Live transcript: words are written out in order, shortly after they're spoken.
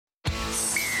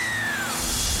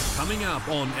Coming up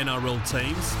on NRL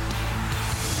teams,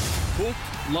 hook,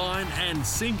 line and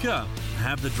sinker.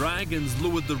 Have the Dragons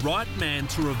lured the right man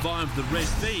to revive the Red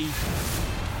V?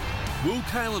 Will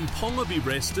Kalen Ponga be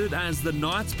rested as the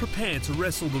Knights prepare to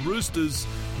wrestle the Roosters,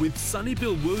 with Sonny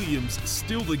Bill Williams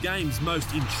still the game's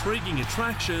most intriguing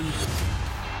attraction?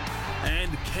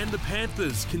 And can the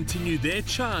Panthers continue their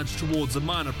charge towards a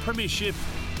minor premiership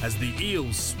as the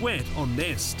Eels sweat on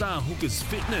their star hooker's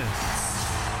fitness?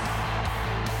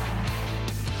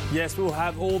 Yes, we'll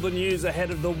have all the news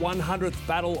ahead of the 100th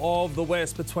Battle of the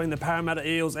West between the Parramatta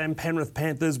Eels and Penrith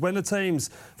Panthers when the teams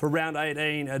for round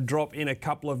 18 drop in a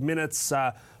couple of minutes.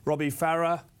 Robbie,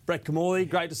 Farah, Brett Kimmorley,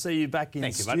 great to see you back in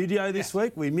studio this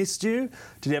week. We missed you.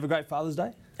 Did you have a great Father's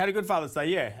Day? Had a good Father's Day,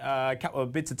 yeah. A couple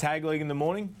of bits of tag league in the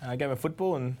morning, game of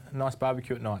football and a nice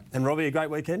barbecue at night. And Robbie, a great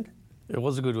weekend? It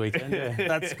was a good weekend, yeah.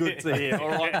 That's good to hear. All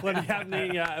right, plenty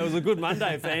happening. It was a good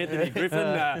Monday for Anthony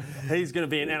Griffin. He's going to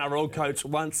be an NRL coach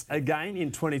once again in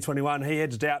 2021. He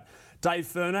edged out Dave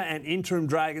Ferner and interim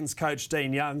Dragons coach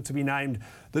Dean Young to be named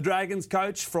the Dragons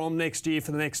coach from next year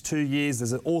for the next 2 years.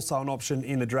 There's also an option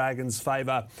in the Dragons'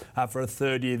 favour for a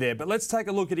third year there. But let's take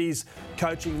a look at his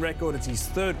coaching record. It's his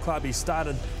third club. He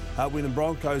started with the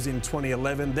Broncos in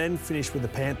 2011, then finished with the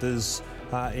Panthers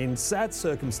in sad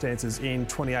circumstances in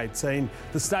 2018.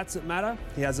 The stats that matter: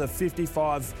 he has a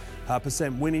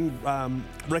 55% winning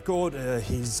record.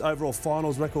 His overall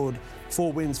finals record,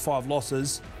 4 wins, 5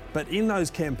 losses. But in those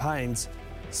campaigns,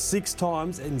 6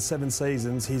 times in 7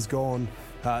 seasons, he's gone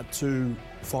to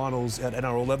finals at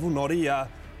NRL level. Noddy, have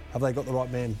they got the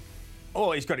right man?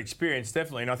 Oh, he's got experience,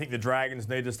 definitely. And I think the Dragons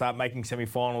need to start making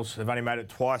semi-finals. They've only made it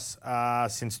twice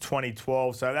since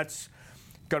 2012. So that's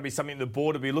got to be something the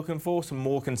board will be looking for, some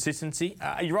more consistency.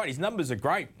 You're right, his numbers are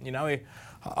great. You know,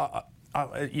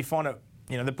 you find it,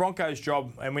 you know, the Broncos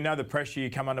job, and we know the pressure you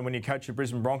come under when you coach the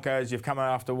Brisbane Broncos. You've come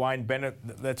after Wayne Bennett.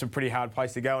 That's a pretty hard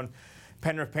place to go. And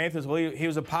Penrith Panthers, well, he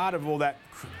was a part of all that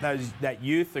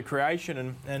youth, the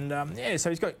creation, and so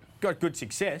he's got good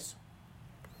success.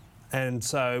 And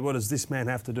so what does this man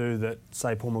have to do that,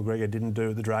 say, Paul McGregor didn't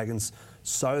do at the Dragons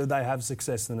so they have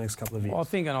success in the next couple of years? Well, I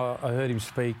think, and I heard him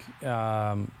speak,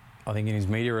 I think in his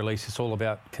media release, it's all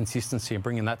about consistency and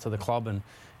bringing that to the club. And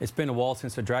it's been a while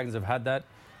since the Dragons have had that.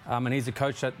 And he's a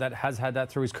coach that has had that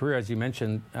through his career, as you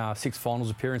mentioned, 6 finals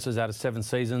appearances out of 7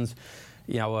 seasons,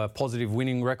 you know, a positive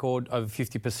winning record over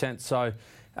 50%. So,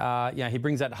 he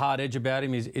brings that hard edge about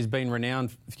him. He's been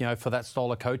renowned, you know, for that style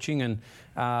of coaching. And,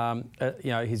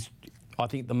 I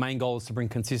think the main goal is to bring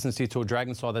consistency to a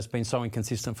Dragon side that's been so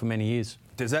inconsistent for many years.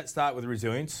 Does that start with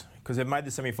resilience? Because they've made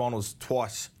the semi-finals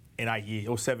twice in 8 years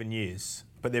or 7 years,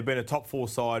 but they've been a top 4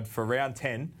 side for round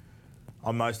 10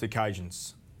 on most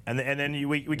occasions. And then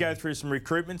we go through some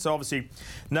recruitment. So obviously,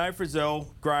 no Frizzell,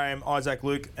 Graham, Isaac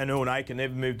Luke and Ulan Aiken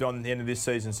never moved on at the end of this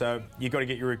season. So you've got to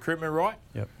get your recruitment right.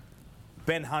 Yep.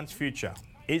 Ben Hunt's future.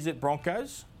 Is it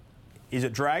Broncos? Is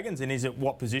it Dragons? And is it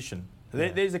what position?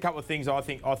 Yeah. There's a couple of things I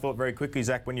thought very quickly,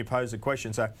 Zach, when you posed the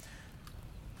question. So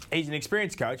he's an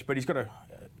experienced coach, but he's got a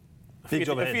few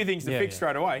things to fix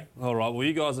straight away. All right, well,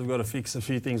 you guys have got to fix a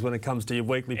few things when it comes to your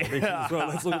weekly predictions as well.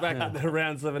 Let's look back at the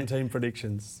round 17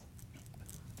 predictions.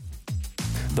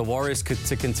 The Warriors could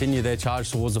to continue their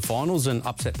charge towards the finals and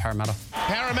upset Parramatta.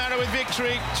 Parramatta with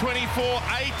victory,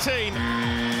 24-18.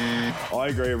 I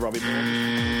agree with Robbie.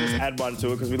 Just add one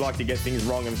to it because we like to get things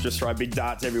wrong and just throw big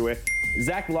darts everywhere.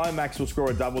 Zach Lomax will score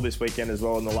a double this weekend as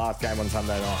well in the last game on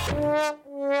Sunday night.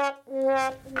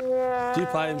 Do you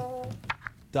play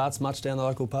darts much down the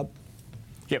local pub?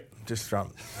 Yep, just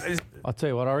from. I'll tell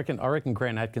you what, I reckon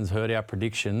Grant Atkins heard our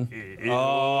prediction.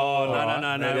 Oh, no, we're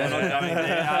not going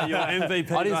there. Your MVP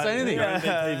vote. I didn't say anything. Your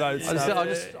MVP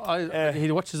votes.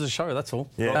 He watches the show, that's all.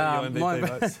 Yeah, your MVP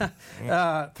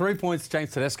votes. 3 points,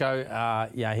 James Tedesco.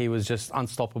 He was just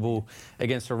unstoppable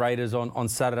against the Raiders on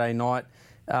Saturday night.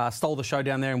 Stole the show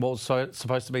down there in what was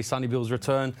supposed to be Sonny Bill's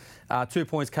return. 2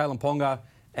 points, Kalen Ponga.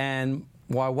 And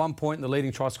by 1 point, the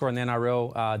leading try scorer in the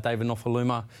NRL, David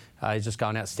Nofaluma. He's just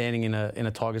going outstanding in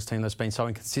a Tigers team that's been so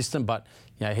inconsistent, but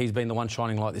he's been the one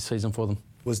shining light this season for them.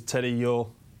 Was Teddy your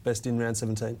best in round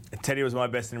 17? Teddy was my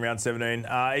best in round 17.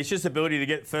 It's just ability to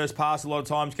get first pass a lot of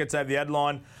times, gets over the ad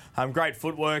line. Great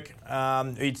footwork.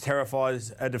 He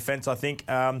terrifies a defence, I think.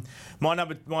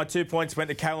 My 2 points went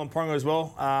to Kalen Ponga as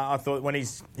well. I thought when he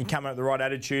came out with the right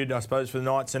attitude, I suppose, for the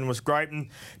Knights and was great. And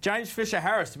James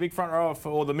Fisher-Harris, the big front rower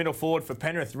or the middle forward for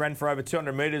Penrith, ran for over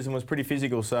 200 metres and was pretty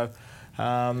physical. So,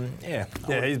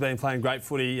 he's been playing great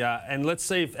footy. And let's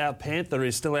see if our Panther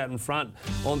is still out in front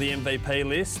on the MVP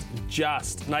list.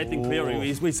 Just Nathan Cleary.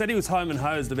 We said he was home and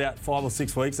hosed about 5 or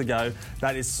 6 weeks ago.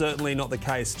 That is certainly not the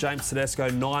case. James Tedesco,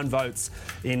 9 votes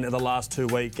in the last 2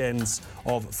 weekends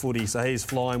of footy. So he's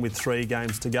flying with 3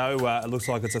 games to go. It looks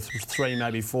like it's a 3,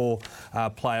 maybe 4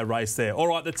 player race there. All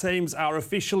right, the teams are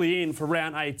officially in for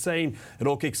round 18. It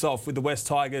all kicks off with the West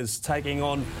Tigers taking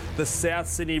on the South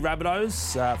Sydney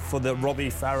Rabbitohs for the Robbie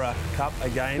Farah Cup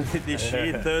again this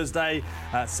year. Thursday,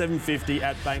 7:50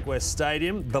 at Bankwest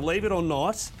Stadium. Believe it or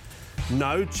not,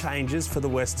 no changes for the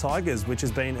West Tigers, which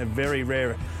has been a very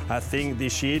rare thing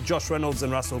this year. Josh Reynolds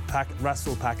and Russell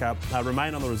Packer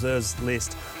remain on the reserves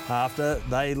list after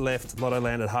they left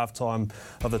Lottoland at halftime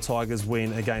of the Tigers'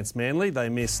 win against Manly. They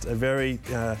missed a very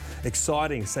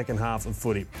exciting second half of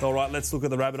footy. All right, let's look at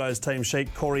the Rabbitohs team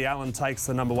sheet. Corey Allen takes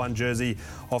the number 1 jersey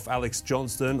off Alex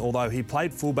Johnston, although he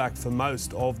played fullback for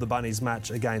most of the Bunnies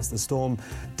match against the Storm.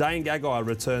 Dane Gagai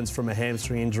returns from a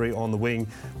hamstring injury on the wing,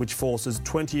 which forces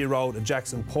 20-year-old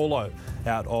Jackson Paulo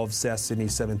out of South Sydney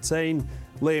 17.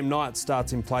 Liam Knight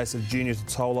starts in place of Junior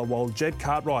Totola, while Jed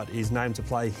Cartwright is named to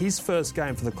play his first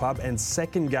game for the club and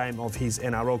second game of his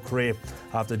NRL career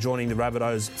after joining the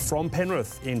Rabbitohs from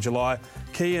Penrith in July.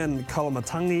 Kian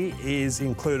Kalamatangi is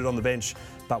included on the bench,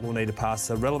 but will need to pass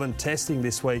the relevant testing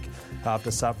this week after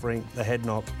suffering a head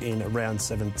knock in round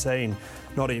 17.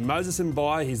 Noddy Moses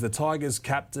Mbai, he's the Tigers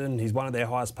captain. He's one of their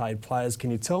highest paid players.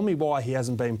 Can you tell me why he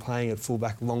hasn't been playing at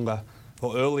fullback longer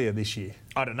or earlier this year?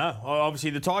 I don't know. Obviously,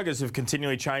 the Tigers have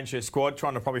continually changed their squad,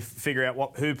 trying to probably figure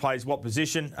out who plays what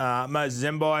position. Moses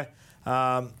Mbai,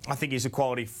 I think he's a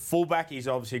quality fullback. He's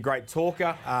obviously a great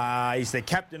talker. He's their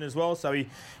captain as well, so he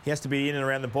has to be in and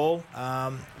around the ball.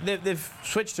 They've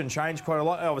switched and changed quite a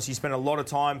lot. Obviously, he spent a lot of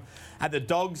time at the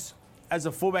Dogs. As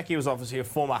a fullback, he was obviously a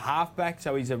former halfback,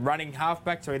 so he's a running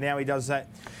halfback, so now he does that.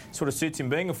 Sort of suits him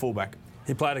being a fullback.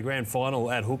 He played a grand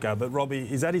final at hooker, but Robbie,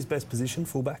 is that his best position,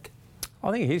 fullback?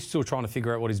 I think he's still trying to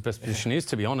figure out what his best position is,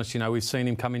 to be honest. You know, we've seen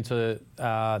him come into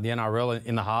the NRL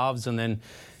in the halves and then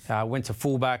went to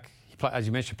fullback. He played, as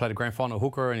you mentioned, played a grand final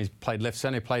hooker and he's played left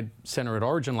centre. He played centre at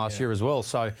Origin last year as well.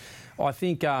 So I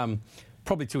think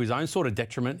probably to his own sort of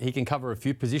detriment, he can cover a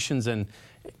few positions and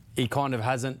he kind of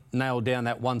hasn't nailed down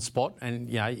that one spot, and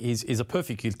you know he's a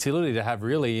perfect utility to have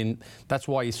really, and that's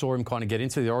why you saw him kind of get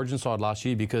into the Origin side last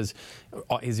year, because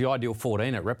he's the ideal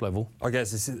 14 at rep level. I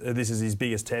guess this is his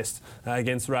biggest test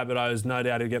against the Rabbitohs. No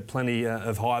doubt he'll get plenty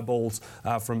of high balls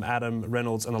from Adam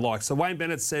Reynolds and the like. So Wayne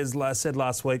Bennett said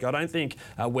last week, I don't think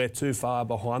we're too far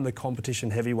behind the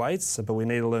competition heavyweights, but we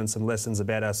need to learn some lessons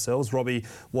about ourselves. Robbie,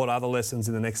 what other lessons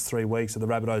in the next 3 weeks that the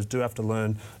Rabbitohs do have to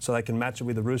learn so they can match it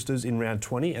with the Roosters in round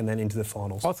 20 and then into the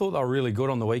finals? I thought they were really good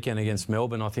on the weekend against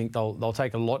Melbourne. I think they'll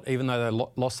take a lot, even though they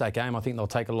lost that game, I think they'll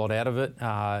take a lot out of it.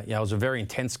 It was a very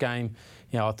intense game.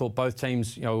 You know, I thought both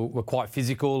teams, were quite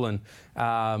physical, and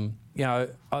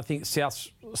I think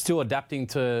South's still adapting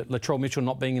to Latrell Mitchell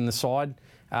not being in the side.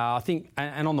 I think,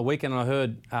 and on the weekend, I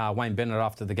heard Wayne Bennett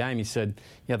after the game. He said,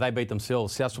 they beat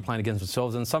themselves. Souths were playing against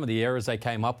themselves, and some of the errors they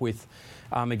came up with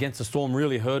against the Storm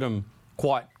really hurt them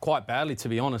quite badly, to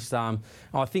be honest. I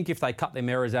think if they cut them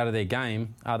errors out of their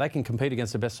game, they can compete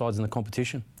against the best sides in the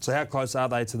competition. So how close are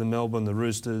they to the Melbourne, the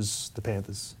Roosters, the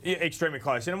Panthers? Yeah, extremely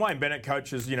close. And Wayne Bennett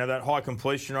coaches, that high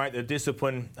completion rate, the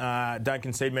discipline, don't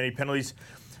concede many penalties.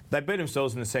 They beat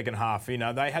themselves in the second half.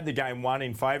 They had the game won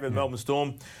in favour of the Melbourne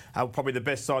Storm, probably the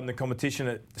best side in the competition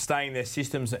at staying in their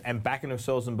systems and backing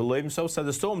themselves and believing themselves. So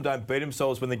the Storm don't beat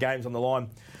themselves when the game's on the line,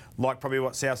 like probably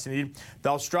what South Sydney did.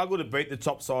 They'll struggle to beat the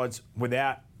top sides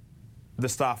without the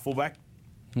star fullback.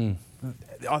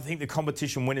 I think the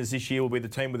competition winners this year will be the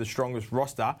team with the strongest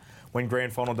roster when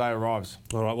Grand Final Day arrives.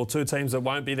 All right, well, 2 teams that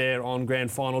won't be there on Grand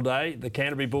Final Day, the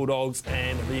Canterbury Bulldogs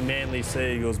and the Manly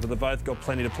Sea Eagles, but they've both got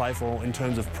plenty to play for in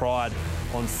terms of pride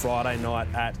on Friday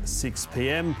night at 6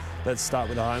 p.m. Let's start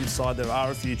with the home side. There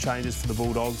are a few changes for the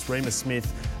Bulldogs. Remus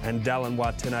Smith and Dallin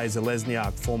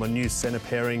Watene-Zelezniak form a new centre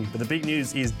pairing, but the big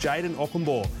news is Jaden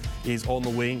Ockenbaugh is on the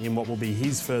wing in what will be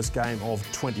his first game of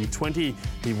 2020.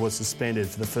 He was suspended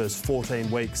for the first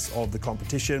 14 weeks of the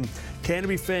competition.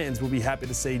 Canterbury fans will be happy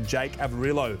to see Jake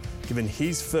Averillo given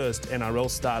his first NRL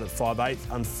start at 5'8".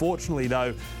 Unfortunately,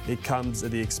 though, it comes at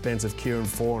the expense of Kieran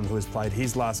Foran, who has played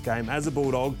his last game as a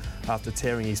Bulldog after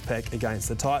tearing his pec against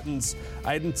the Titans.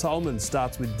 Aidan Tolman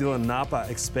starts with Dylan Napa,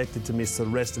 expected to miss the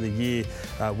rest of the year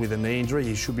with a knee injury.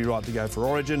 He should be right to go for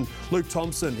Origin. Luke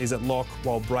Thompson is at lock,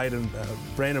 while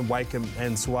Brandon Wakeham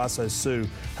and Suaso Su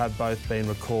have both been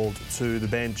recalled to the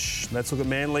bench. Let's look at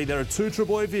Manly. There are 2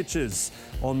 Trebojeviches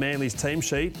on Manly's team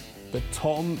sheet. but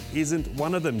Tom isn't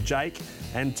one of them. Jake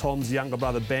and Tom's younger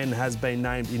brother Ben has been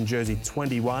named in jersey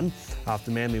 21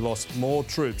 after Manly lost more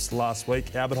troops last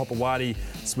week. Albert Hopewadi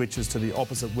switches to the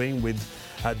opposite wing with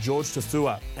George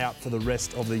Tafua out for the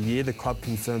rest of the year. The club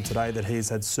confirmed today that he's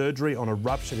had surgery on a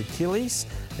ruptured Achilles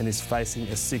and is facing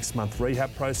a 6-month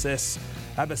rehab process.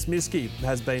 Abbas Miski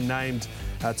has been named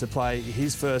to play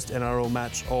his first NRL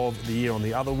match of the year on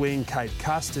the other wing. Kate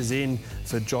Cust is in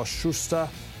for Josh Schuster,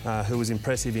 who was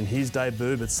impressive in his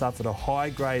debut but suffered a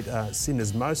high-grade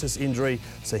syndesmosis injury,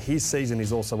 so his season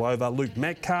is also over. Luke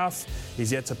Metcalf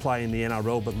is yet to play in the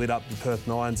NRL but lit up the Perth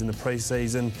Nines in the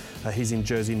pre-season. He's in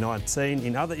jersey 19.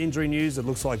 In other injury news, it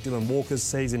looks like Dylan Walker's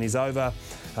season is over.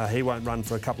 He won't run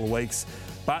for a couple of weeks,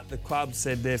 but the club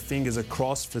said their fingers are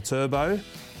crossed for Turbo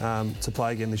to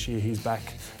play again this year. He's back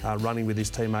running with his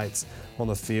teammates on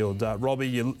the field. Robbie,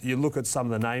 you look at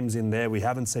some of the names in there. We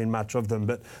haven't seen much of them,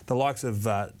 but the likes of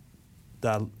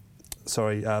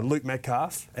Luke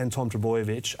Metcalf and Tom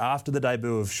Trbojevic, after the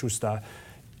debut of Schuster,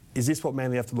 is this what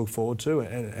Manly have to look forward to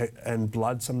and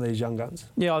blood some of these young guns?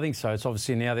 Yeah, I think so. It's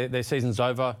obviously now their season's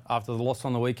over after the loss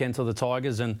on the weekend to the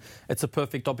Tigers, and it's a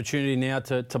perfect opportunity now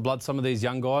to blood some of these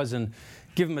young guys and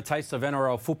give them a taste of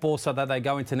NRL football so that they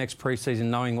go into next pre-season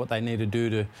knowing what they need to do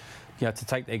to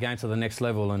take their game to the next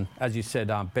level. And as you said,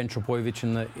 Ben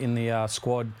Trbojevic in the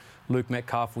squad, Luke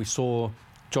Metcalf, we saw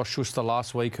Josh Schuster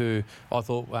last week, who I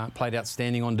thought played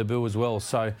outstanding on debut as well.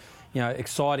 So,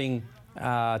 exciting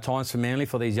times for Manly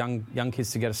for these young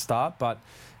kids to get a start. But,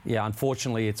 yeah,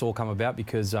 unfortunately, it's all come about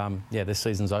because, this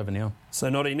season's over now. So,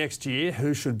 Noddy, next year,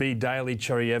 who should be Daly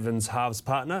Cherry Evans' halves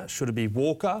partner? Should it be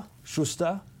Walker,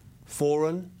 Schuster,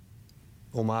 Foran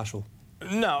or Marshall?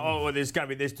 No, there's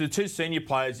the two senior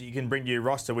players that you can bring to your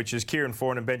roster, which is Kieran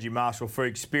Foran and Benji Marshall for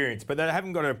experience, but they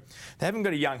haven't got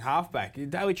a young halfback.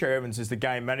 Daly Cherry Evans is the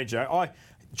game manager.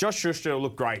 Josh Schuster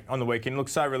looked great on the weekend. Looked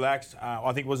so relaxed.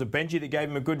 I think it was Benji that gave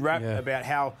him a good rap about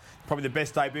how probably the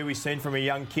best debut we've seen from a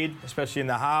young kid, especially in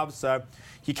the halves. So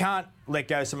you can't let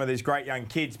go of some of these great young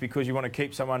kids because you want to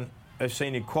keep someone of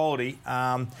senior quality.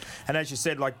 And as you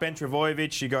said, like Ben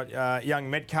Trbojevic, you got young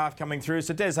Metcalf coming through.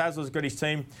 So Des Hasler's got his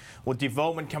team or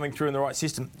development coming through in the right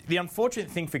system. The unfortunate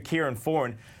thing for Kieran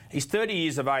Foran, he's 30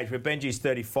 years of age, where Benji's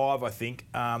 35, I think.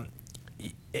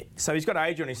 So he's got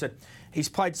age on him. So he's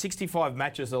played 65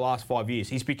 matches the last 5 years.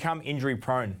 He's become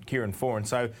injury-prone, Kieran Foran.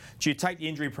 So do you take the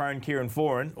injury-prone Kieran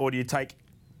Foran, or do you take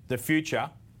the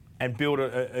future and build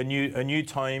a new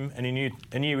team and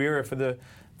a new era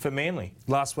for Manly?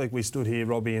 Last week we stood here,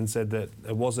 Robbie, and said that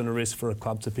it wasn't a risk for a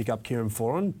club to pick up Kieran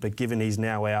Foran, but given he's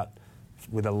now out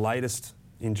with a latest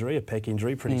injury, a pec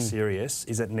injury, pretty serious,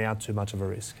 is it now too much of a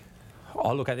risk?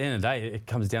 Oh, look, at the end of the day, it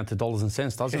comes down to dollars and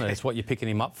cents, doesn't it? It's what you're picking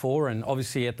him up for. And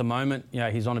obviously at the moment,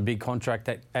 he's on a big contract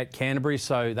at Canterbury,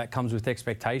 so that comes with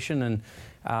expectation. And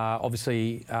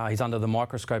obviously he's under the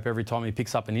microscope every time he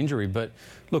picks up an injury. But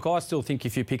look, I still think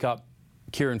if you pick up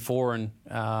Kieran Foran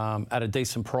at a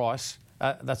decent price,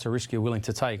 that's a risk you're willing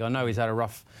to take. I know he's had a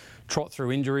rough trot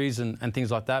through injuries and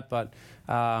things like that, but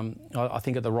I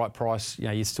think at the right price,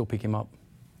 you still pick him up.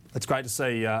 It's great to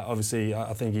see. Obviously,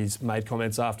 I think he's made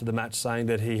comments after the match saying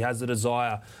that he has the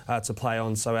desire to play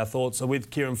on. So our thoughts are with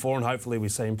Kieran Foran. Hopefully we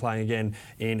see him playing again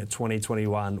in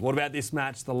 2021. What about this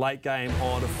match, the late game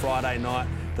on a Friday night?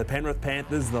 The Penrith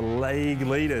Panthers, the league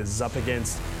leaders, up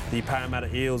against the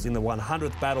Parramatta Eels in the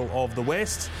 100th Battle of the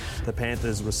West. The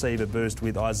Panthers receive a boost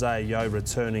with Isaah Yeo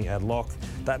returning at lock.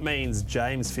 That means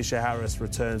James Fisher-Harris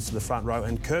returns to the front row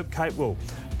and Kerb Capewell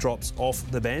drops off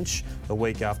the bench a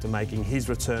week after making his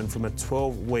return from a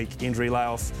 12-week injury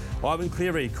layoff. Ivan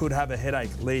Cleary could have a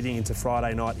headache leading into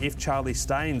Friday night if Charlie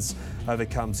Staines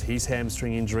overcomes his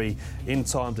hamstring injury in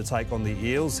time to take on the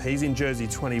Eels. He's in jersey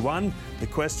 21. The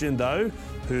question, though,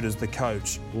 who does the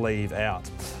coach leave out?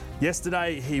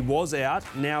 Yesterday he was out.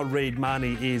 Now Reid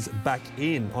Marnie is back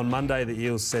in. On Monday the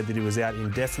Eels said that he was out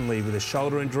indefinitely with a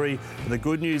shoulder injury. But the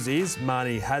good news is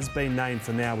Marnie has been named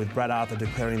for now, with Brad Arthur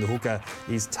declaring the hooker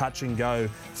is touch and go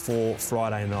for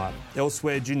Friday night.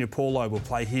 Elsewhere, Junior Paulo will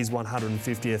play his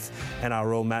 150th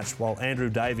NRL match, while Andrew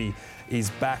Davey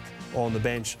is back on the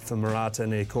bench for Murata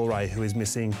Niokore, who is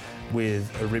missing with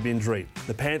a rib injury.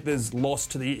 The Panthers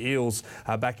lost to the Eels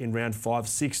back in round 5,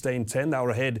 16-10. They were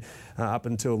ahead up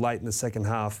until late in the second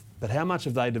half. But how much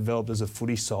have they developed as a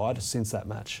footy side since that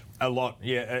match? A lot,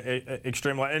 yeah,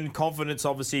 extremely. And confidence,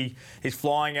 obviously, is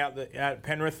flying out at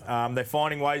Penrith. They're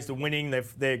finding ways to winning.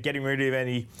 They're getting rid of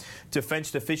any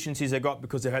defence deficiencies they got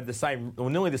because they've had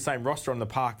nearly the same roster on the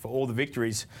park for all the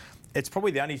victories. It's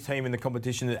probably the only team in the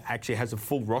competition that actually has a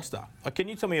full roster. Can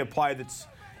you tell me a player that's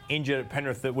injured at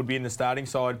Penrith that would be in the starting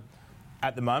side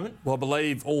at the moment. Well, I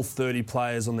believe all 30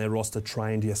 players on their roster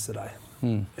trained yesterday.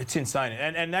 It's insane,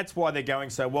 and that's why they're going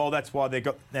so well. That's why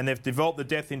they've developed the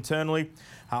depth internally.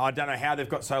 I don't know how they've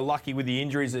got so lucky with the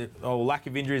injuries or lack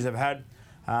of injuries they've had.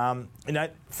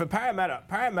 For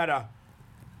Parramatta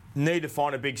need to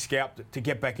find a big scalp to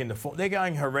get back into form. They're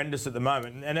going horrendous at the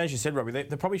moment, and as you said, Robbie,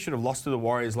 they probably should have lost to the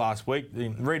Warriors last week.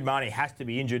 Reid Marnie has to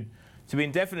be injured. To be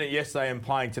indefinite yesterday and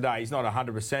playing today, he's not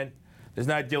 100%. There's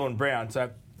no Dylan Brown,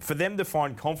 so for them to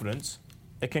find confidence,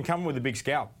 it can come with a big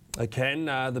scalp. They can.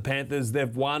 The Panthers,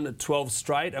 they've won 12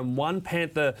 straight, and one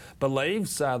Panther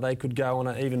believes they could go on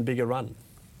an even bigger run.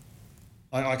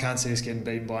 I can't see us getting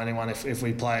beaten by anyone if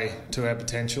we play to our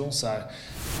potential. So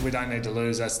we don't need to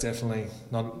lose. That's definitely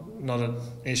not an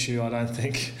issue, I don't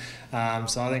think.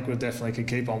 So I think we definitely could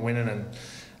keep on winning. And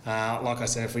like I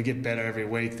said, if we get better every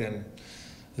week, then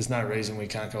there's no reason we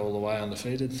can't go all the way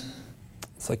undefeated.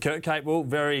 So Kurt Capewell,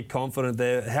 very confident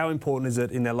there. How important is it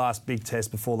in their last big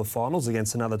test before the finals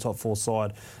against another top 4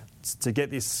 side to get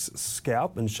this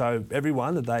scalp and show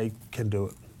everyone that they can do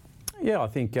it? Yeah, I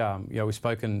think we've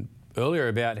spoken earlier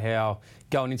about how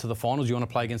going into the finals you want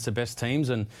to play against the best teams,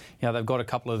 and they've got a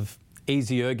couple of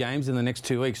easier games in the next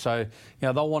 2 weeks. So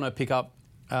they'll want to pick up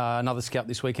another scalp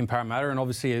this week in Parramatta, and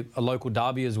obviously a local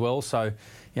derby as well. So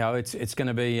it's going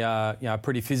to be a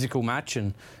pretty physical match.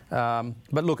 And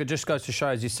but look, it just goes to show,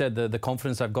 as you said, the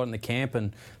confidence they've got in the camp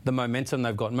and the momentum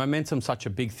they've got. Momentum's such a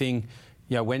big thing.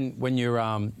 When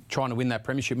you're trying to win that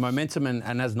premiership, momentum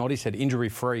and as Noddy said,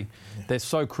 injury-free, they're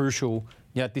so crucial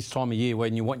at this time of year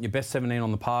when you want your best 17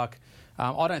 on the park.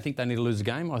 I don't think they need to lose a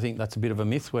game. I think that's a bit of a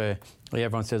myth where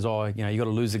everyone says, you got to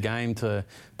lose a game to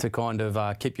kind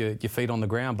of keep your feet on the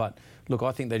ground. But look,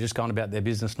 I think they're just going about their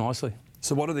business nicely.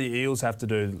 So what do the Eels have to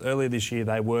do? Earlier this year,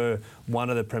 they were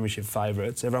one of the premiership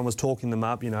favourites. Everyone was talking them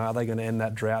up. Are they going to end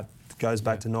that drought? It goes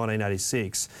back to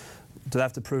 1986. Do they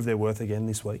have to prove their worth again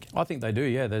this week? I think they do,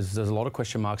 yeah. There's a lot of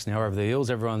question marks now over the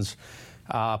Eels. Everyone's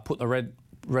put the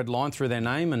red line through their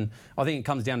name, and I think it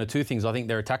comes down to two things. I think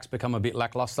their attacks become a bit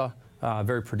lacklustre,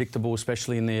 very predictable,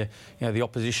 especially in the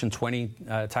opposition 20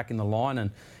 attacking the line. And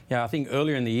I think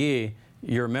earlier in the year,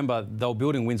 you remember they were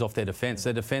building wins off their defence.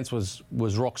 Their defence was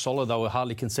rock solid. They were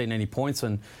hardly conceding any points,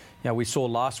 and we saw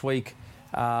last week.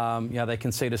 They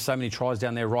conceded so many tries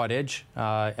down their right edge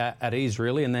at ease,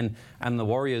 really, and the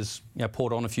Warriors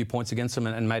poured on a few points against them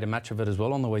and made a match of it as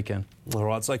well on the weekend. All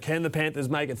right, so can the Panthers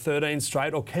make it 13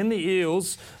 straight, or can the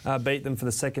Eels beat them for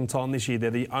the second time this year?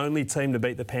 They're the only team to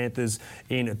beat the Panthers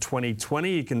in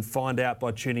 2020. You can find out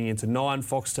by tuning into 9,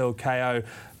 Foxtel, KO,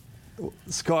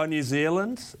 Sky New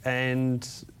Zealand, and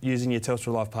using your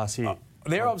Telstra Life Pass here.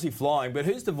 They're obviously flying, but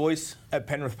who's the voice at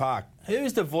Penrith Park?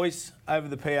 Who's the voice over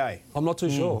the PA? I'm not too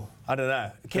sure. I don't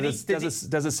know.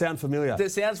 Does it sound familiar?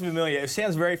 It sounds familiar. It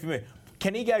sounds very familiar.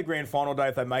 Can he go grand final day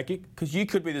if they make it? Because you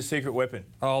could be the secret weapon.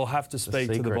 I'll have to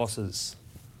speak to the bosses.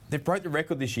 They've broke the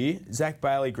record this year. Zac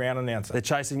Bailey, ground announcer. They're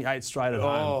chasing 8 straight at home.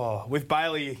 Oh, with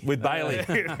Bailey. With Bailey.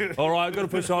 All right, I've got to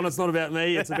push on. It's not about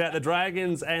me. It's about the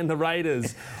Dragons and the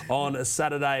Raiders on a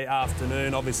Saturday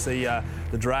afternoon. Obviously,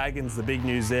 the Dragons, the big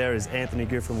news there is Anthony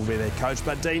Griffin will be their coach,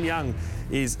 but Dean Young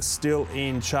is still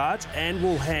in charge and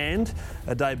will hand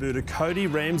a debut to Cody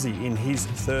Ramsey in his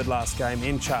third last game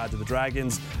in charge of the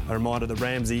Dragons. A reminder that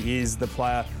Ramsey is the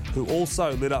player who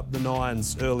also lit up the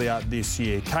Nines earlier this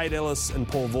year. Kate Ellis and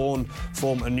Paul Vaughan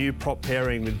form a new prop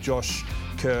pairing with Josh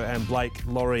Kerr and Blake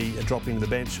Laurie dropping to the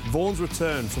bench. Vaughan's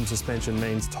return from suspension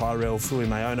means Tyrell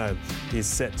Fuimaono is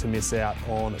set to miss out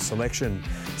on selection.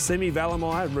 Semi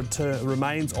Valamai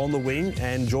remains on the wing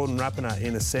and Jordan Rapiner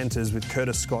in the centres with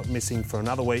Curtis Scott missing for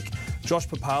another week. Josh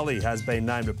Papali has been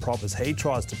named a prop as he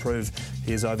tries to prove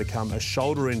he has overcome a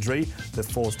shoulder injury that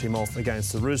forced him off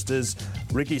against the Roosters.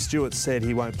 Ricky Stewart said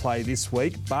he won't play this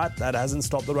week, but that hasn't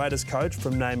stopped the Raiders coach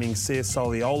from naming Sia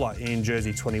Soliola in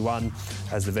jersey 21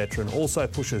 as the veteran also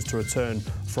pushes to return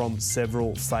from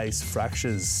several face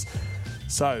fractures.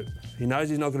 So he knows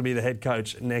he's not going to be the head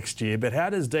coach next year, but how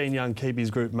does Dean Young keep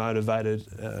his group motivated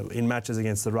in matches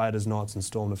against the Raiders, Knights and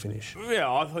Storm to finish?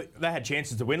 Yeah, I thought they had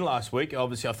chances to win last week.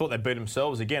 Obviously, I thought they beat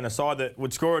themselves again. A side that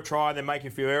would score a try, then make a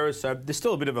few errors. So there's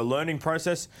still a bit of a learning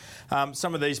process.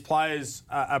 Some of these players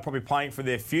are probably playing for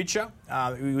their future.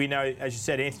 We know, as you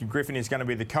said, Anthony Griffin is going to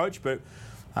be the coach, but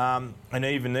and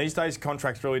even these days,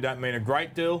 contracts really don't mean a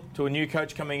great deal to a new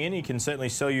coach coming in. He can certainly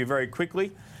sell you very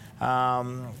quickly.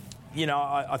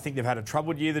 I think they've had a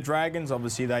troubled year, the Dragons.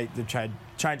 Obviously, they've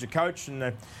changed a coach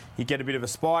and you get a bit of a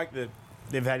spike.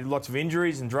 They've had lots of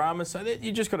injuries and dramas. So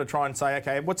you just got to try and say,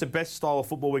 okay, what's the best style of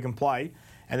football we can play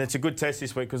And it's a good test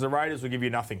this week because the Raiders will give you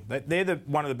nothing. They're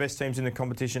one of the best teams in the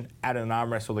competition at an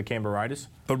arm wrestle, the Canberra Raiders.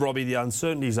 But, Robbie, the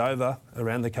uncertainty's over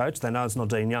around the coach. They know it's not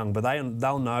Dean Young, but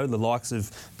they'll know, the likes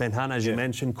of Ben Hunt, as you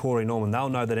mentioned, Corey Norman, they'll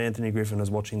know that Anthony Griffin is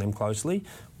watching them closely.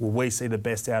 Will we see the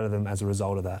best out of them as a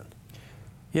result of that?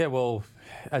 Yeah, well,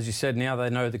 as you said, now they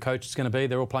know the coach is going to be.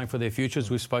 They're all playing for their futures.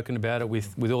 We've spoken about it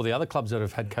with all the other clubs that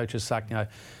have had coaches sacked.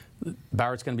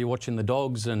 Barrett's going to be watching the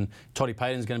Dogs and Toddy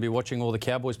Payton's going to be watching all the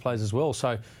Cowboys players as well.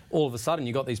 So all of a sudden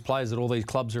you've got these players at all these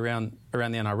clubs around the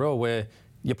NRL where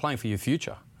you're playing for your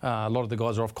future. A lot of the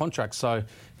guys are off contract. So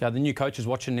the new coach is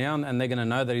watching now and they're going to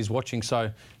know that he's watching.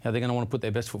 So they're going to want to put their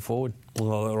best foot forward.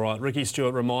 Well, all right. Ricky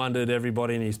Stewart reminded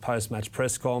everybody in his post-match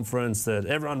press conference that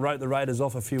everyone wrote the Raiders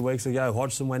off a few weeks ago.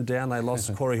 Hodgson went down. They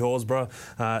lost Corey Horsburgh.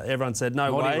 Everyone said,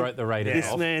 no way. Noddy wrote the Raiders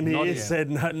This off. man here said,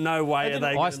 no way are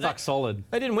they... I stuck solid.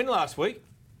 They didn't win last week.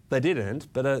 They didn't,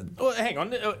 but... Well, hang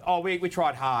on. We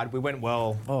tried hard. We went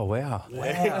well. Oh, wow.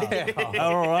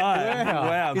 All right.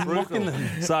 Wow. He's brutal. mocking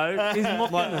them. So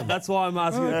that's why I'm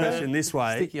asking the question this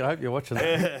way. Sticky, I hope you're watching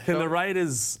that. Can the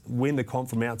Raiders win the comp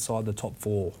from outside the top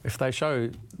 4? If they show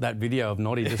that video of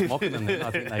Noddy just mocking them, then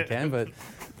I think they can. But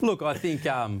look, I think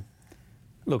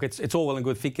it's all well and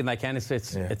good thinking they can.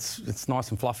 It's nice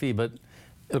and fluffy, but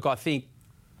look, I think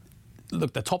the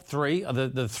top 3 are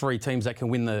the 3 teams that can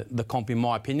win the comp, in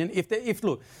my opinion.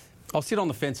 Look, I'll sit on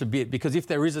the fence a bit because if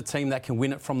there is a team that can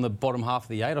win it from the bottom half of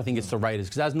the 8, I think it's the Raiders.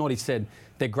 Because as Noddy said,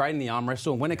 they're great in the arm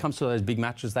wrestle. And when it comes to those big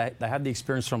matches, they had the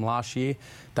experience from last year.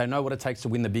 They know what it takes to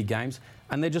win the big games.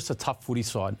 And they're just a tough footy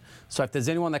side. So if there's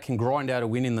anyone that can grind out a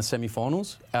win in the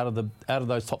semi-finals, out of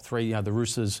those top 3, the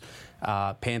Roosters,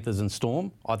 Panthers and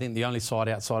Storm, I think the only side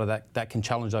outside of that can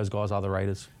challenge those guys are the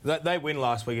Raiders. They win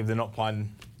last week if they're not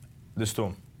playing the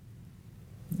Storm.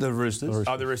 The Roosters.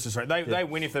 Oh, the Roosters, sorry. They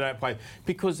win if they don't play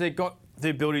because they've got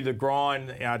the ability to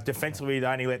grind. Defensively, they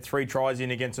only let 3 tries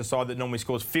in against a side that normally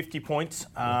scores 50 points.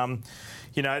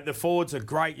 The forwards are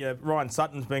great. Ryan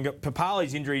Sutton's been got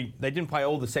Papali's injury. They didn't play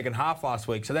all the second half last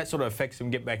week, so that sort of affects them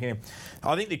get back in.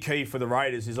 I think the key for the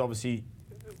Raiders is obviously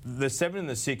the 7 and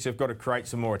the 6 have got to create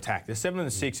some more attack. The 7 and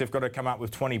the 6 have got to come up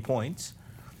with 20 points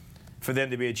for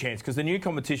them to be a chance because the new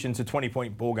competition's a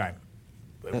 20-point ball game.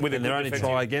 And their only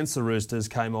try against the Roosters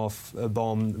came off a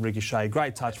bomb ricochet.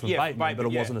 Great touch from Bateman, but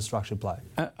it wasn't a structured play.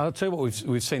 I'll tell you what,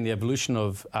 we've seen the evolution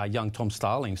of young Tom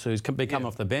Starling. So he's been coming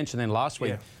off the bench and then last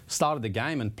week started the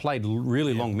game and played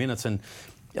really long minutes and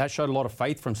that showed a lot of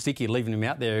faith from Sticky, leaving him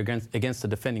out there against the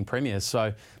defending premiers.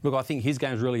 So, look, I think his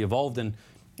game's really evolved and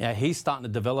he's starting to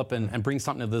develop and bring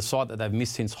something to the side that they've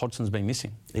missed since Hodgson's been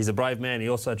missing. He's a brave man. He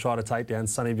also tried to take down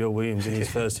Sonny Bill Williams in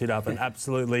his first hit-up and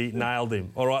absolutely nailed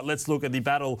him. All right, let's look at the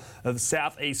Battle of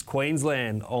South East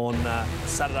Queensland on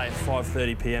Saturday at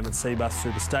 5:30pm at Seabus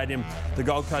Super Stadium. The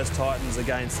Gold Coast Titans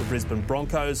against the Brisbane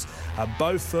Broncos.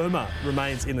 Beau Fermor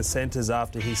remains in the centres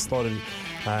after he slotted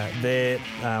there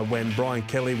when Brian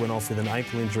Kelly went off with an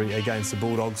ankle injury against the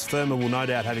Bulldogs. Fermor will no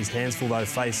doubt have his hands full, though,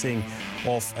 facing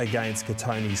off against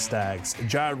Katoni Stags.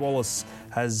 Jared Wallace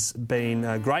has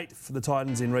been great for the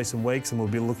Titans in recent weeks and will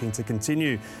be looking to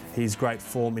continue his great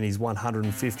form in his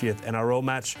 150th NRL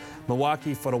match.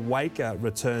 Mawaki Fotuaika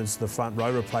returns to the front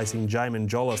row, replacing Jamin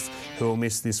Jolliffe, who will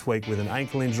miss this week with an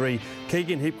ankle injury.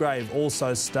 Keegan Hipgrave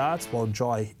also starts, while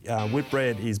Jai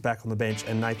Whitbread is back on the bench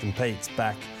and Nathan Pete's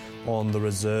back on the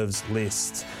reserves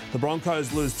list. The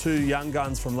Broncos lose 2 young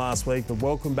guns from last week, but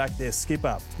welcome back their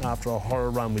skipper after a horror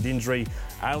run with injury.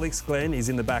 Alex Glenn is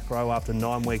in the back row after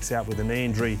 9 weeks out with a knee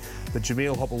injury, but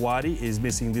Jamil Hopewadi is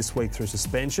missing this week through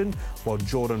suspension, while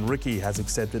Jordan Ricky has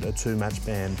accepted a 2-match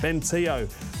ban. Ben Teo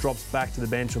drops back to the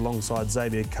bench alongside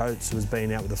Xavier Coates, who has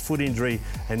been out with a foot injury,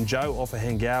 and Joe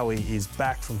Offahengawi is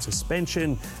back from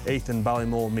suspension. Ethan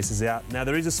Bullymore misses out. Now,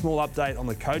 there is a small update on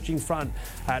the coaching front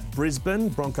at Brisbane.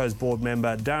 Broncos board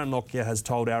member Darren Lockyer has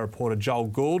told our reporter Joel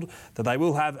Gould that they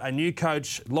will have a new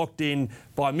coach locked in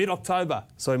by mid-October,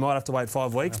 so we might have to wait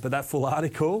 5 weeks, but that full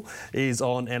article is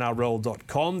on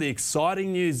NRL.com. The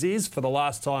exciting news is, for the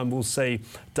last time, we'll see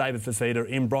David Fifita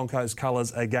in Broncos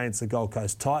colours against the Gold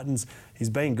Coast Titans. He's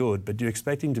been good, but do you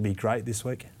expect him to be great this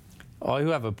week?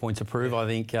 He'll have a point to prove, I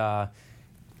think,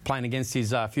 playing against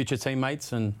his future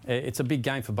teammates, and it's a big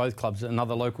game for both clubs.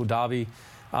 Another local derby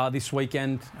this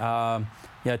weekend.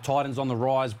 Titans on the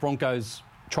rise, Broncos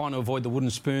trying to avoid the wooden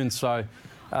spoon, so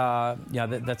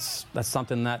that's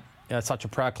something that such a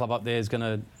proud club up there is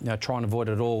going to try and avoid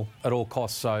at all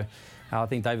costs. So I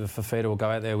think David Fifita will go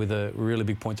out there with a really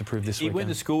big point to prove this weekend. He went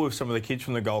to school with some of the kids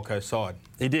from the Gold Coast side.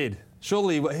 He did.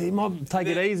 Surely he might take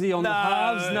it easy on the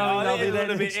halves, knowing they'll be there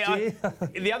next year.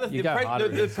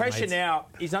 The pressure now,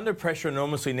 he's under pressure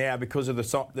enormously now because of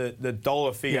the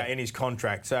dollar figure in his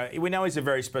contract. So we know he's a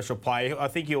very special player. I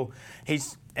think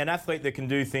he's an athlete that can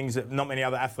do things that not many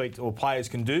other athletes or players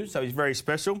can do. So he's very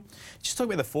special. Just talk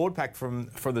about the forward pack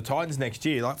for the Titans next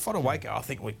year. Like Fodawaker, I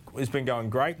think has been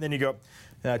going great. And then you got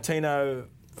Tino.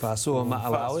 He's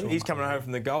coming home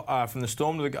from the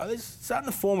Storm to the goal. They're starting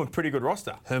to form a pretty good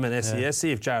roster. Herman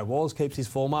Esiesi, if Jared Wallace keeps his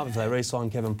form up, if they re-sign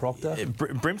Kevin Proctor.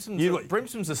 Brimson's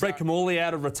the Brett Kimmorley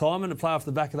out of retirement to play off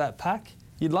the back of that pack.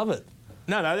 You'd love it.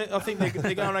 No, I think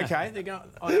they're going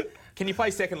okay. Can you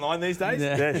play second line these days?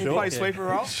 Yeah, Can sure. you play sweeper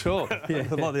role? Sure. Yeah,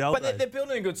 like the old but they're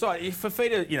building a good side.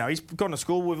 Fafita, he's gone to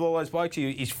school with all those blokes.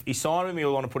 He signed them.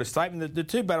 He'll want to put a statement. The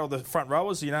two battle the front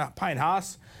rowers. Payne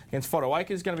Haas against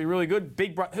Fodawaker is going to be really good.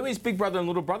 Who is big brother and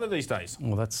little brother these days?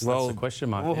 Well, that's the question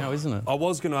mark now, isn't it? I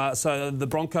was going to ask. So the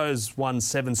Broncos won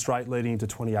 7 straight leading into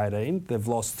 2018. They've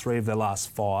lost 3 of their last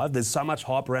 5. There's so much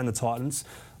hype around the Titans,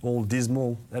 all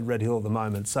dismal at Red Hill at the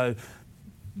moment. So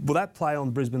will that play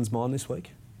on Brisbane's mind this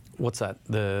week? What's that?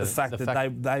 The fact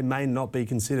that they may not be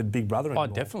considered big brother anymore.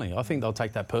 Oh, definitely. I think they'll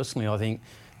take that personally. I think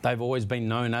they've always been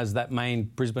known as that main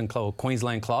Brisbane club or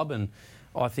Queensland club, and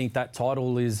I think that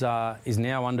title is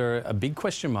now under a big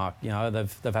question mark.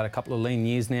 They've had a couple of lean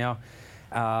years now.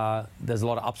 There's a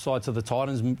lot of upside to the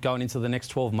Titans going into the next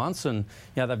 12 months, and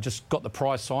they've just got the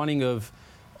prize signing of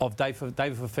David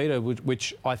Fafita,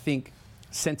 which I think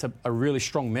sent a really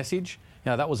strong message.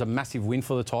 That was a massive win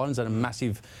for the Titans and a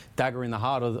massive dagger in the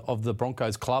heart of the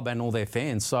Broncos club and all their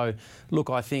fans. So, look,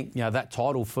 I think that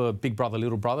title for Big Brother,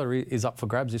 Little Brother is up for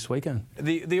grabs this weekend.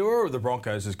 The aura of the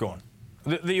Broncos is gone.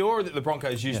 The aura that the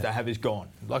Broncos used to have is gone.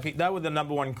 Like, they were the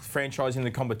number one franchise in the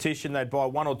competition. They'd buy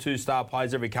 1 or 2 star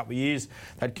players every couple of years.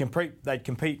 They'd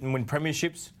compete and win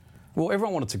premierships. Well,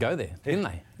 everyone wanted to go there, didn't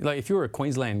they? Like, if you were a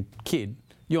Queensland kid,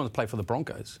 you wanted to play for the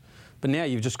Broncos. But now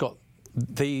you've just got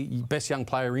the best young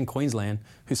player in Queensland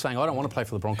who's saying, I don't want to play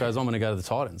for the Broncos, I'm going to go to the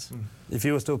Titans. If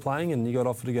you were still playing and you got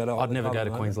offered to go to... I'd never go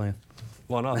to Queensland.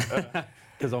 Why not?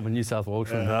 Because I'm a New South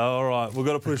Welshman. All right, we've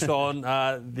got to push on.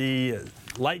 The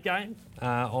late game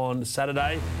on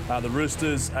Saturday, the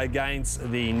Roosters against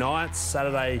the Knights.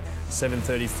 Saturday,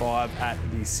 7:35 at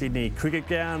the Sydney Cricket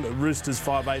Ground. Roosters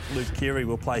 5'8" Luke Keary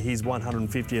will play his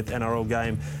 150th NRL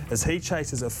game as he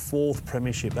chases a 4th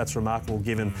premiership. That's remarkable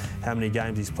given how many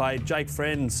games he's played. Jake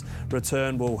Friend's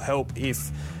return will help if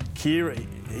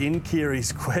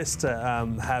Keary's quest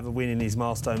to have a win in his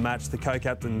milestone match. The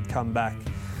co-captain come back.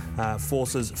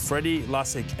 Forces Freddie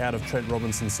Lussick out of Trent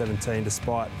Robinson's 17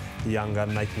 despite the young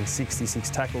gun making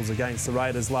 66 tackles against the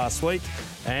Raiders last week,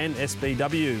 and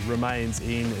SBW remains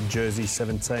in jersey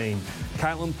 17.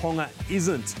 Caitlin Ponga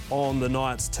isn't on the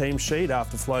Knights team sheet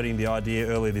after floating the idea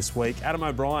earlier this week. Adam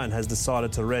O'Brien has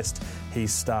decided to rest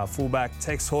his star fullback.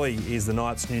 Tex Hoy is the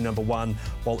Knights' new number 1,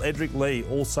 while Edric Lee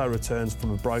also returns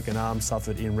from a broken arm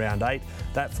suffered in round 8.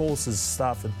 That forces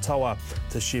Stafford Toa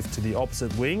to shift to the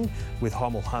opposite wing with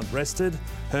Hummel Hunt rested.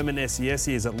 Herman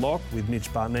Esiesi is at lock with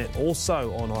Mitch Barnett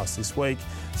also on ice this week.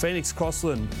 Phoenix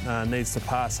Crossland needs to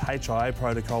pass HIA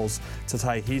protocols to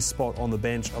take his spot on the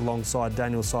bench alongside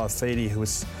Daniel Saifidi, who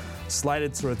is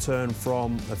slated to return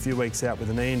from a few weeks out with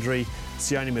a knee injury.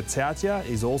 Sione Matautia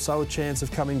is also a chance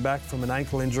of coming back from an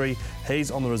ankle injury.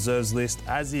 He's on the reserves list,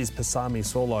 as is Pasami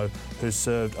Solo, who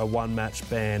served a 1-match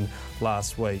ban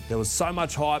last week. There was so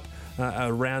much hype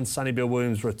around Sonny Bill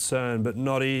Williams' return, but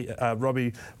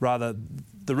Robbie,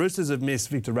 the Roosters have missed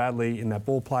Victor Radley in that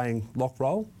ball-playing lock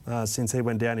role since he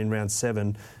went down in round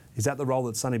 7. Is that the role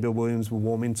that Sonny Bill Williams will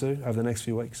warm into over the next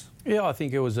few weeks? Yeah, I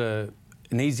think it was an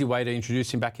easy way to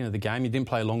introduce him back into the game. He didn't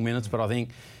play long minutes, but I think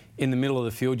in the middle of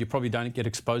the field you probably don't get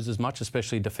exposed as much,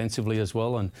 especially defensively as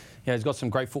well. And he's got some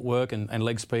great footwork and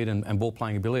leg speed and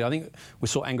ball-playing ability. I think we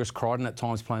saw Angus Crichton at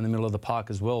times play in the middle of the park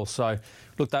as well. So,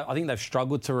 look, I think they've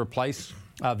struggled to replace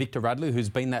Victor Radley, who's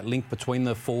been that link between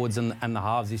the forwards and the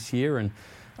halves this year. And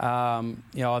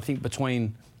I think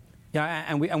between...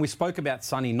 and we spoke about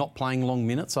Sonny not playing long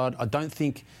minutes. I don't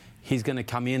think he's going to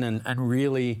come in and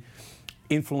really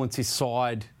influence his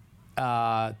side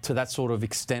to that sort of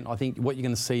extent. I think what you're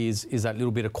going to see is that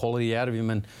little bit of quality out of him,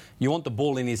 and you want the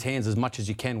ball in his hands as much as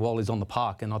you can while he's on the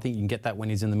park, and I think you can get that when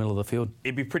he's in the middle of the field.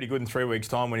 It'd be pretty good in 3 weeks'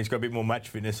 time when he's got a bit more match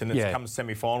fitness and it comes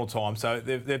semi-final time. So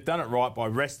they've done it right by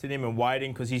resting him and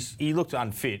waiting because he looked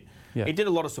unfit. Yeah. He did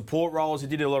a lot of support roles. He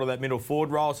did a lot of that middle forward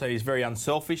role, so he's very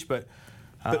unselfish. But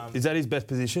is that his best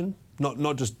position?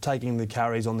 Not just taking the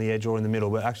carries on the edge or in the middle,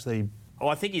 but actually... Oh,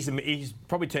 I think he's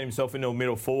probably turned himself into a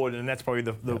middle forward, and that's probably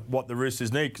what the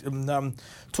Roosters need.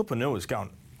 Tupouniua is going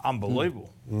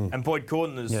unbelievable. And Boyd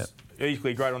Corden is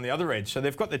equally great on the other edge. So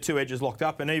they've got their two edges locked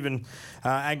up, and even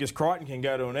Angus Crichton can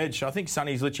go to an edge. So I think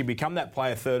Sonny's literally become that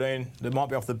player 13 that might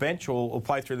be off the bench or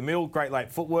play through the middle. Great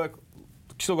late footwork.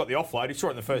 Still got the offload. He saw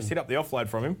it in the first hit up, the offload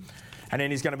from him. And then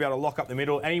he's going to be able to lock up the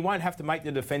middle, and he won't have to make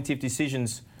the defensive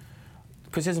decisions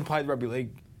because he hasn't played rugby league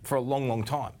for a long, long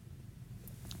time.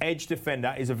 Edge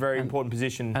defender is a very important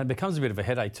position. And it becomes a bit of a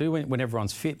headache too when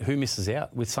everyone's fit. Who misses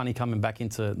out with Sonny coming back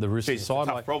into the Roosters side? It's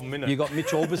a tough problem, isn't it? You've got Mitch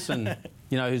Orbison,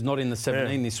 who's not in the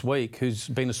 17 this week, who's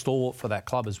been a stalwart for that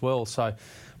club as well. So,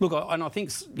 look, I think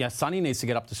Sonny needs to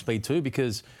get up to speed too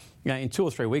because, in 2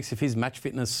 or 3 weeks, if his match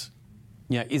fitness,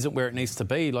 isn't where it needs to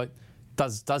be,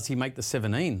 does he make the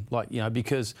 17?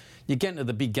 Because you get into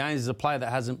the big games as a player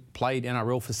that hasn't played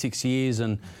NRL for 6 years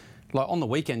and. On the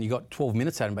weekend, you got 12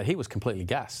 minutes at him, but he was completely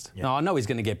gassed. Now, I know he's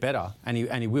going to get better, and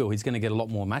he will. He's going to get a lot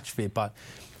more match fit. But,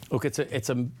 look, it's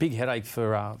a big headache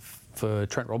for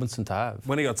Trent Robinson to have.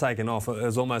 When he got taken off, it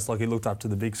was almost like he looked up to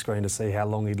the big screen to see how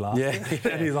long he'd last. Yeah.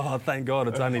 And he's like, oh, thank God,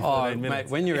 it's only 13 minutes.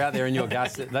 Mate, when you're out there and you're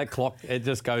gassed, that clock, it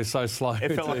just goes so slow.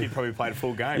 It felt like he probably played a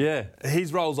full game. Yeah.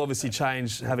 His role's obviously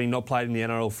changed, having not played in the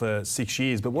NRL for 6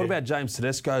 years. But what about James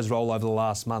Tedesco's role over the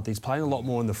last month? He's playing a lot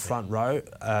more in the front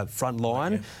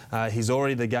line. He's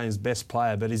already the game's best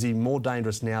player, but is he more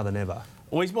dangerous now than ever?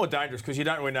 Well, he's more dangerous because you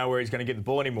don't really know where he's going to get the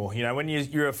ball anymore. When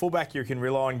you're a fullback, you can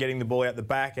rely on getting the ball out the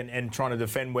back and trying to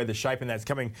defend where the shape and that's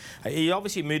coming. He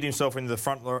obviously moved himself into the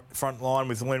front line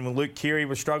with when Luke Keary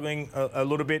was struggling a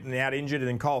little bit and out injured, and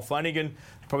then Kyle Flanagan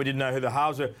probably didn't know who the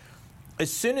halves were.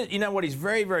 As soon as, he's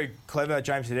very, very clever,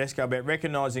 James Tedesco, about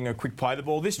recognising a quick play the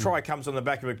ball. This try comes on the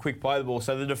back of a quick play the ball,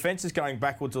 so the defence is going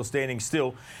backwards or standing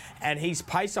still, and his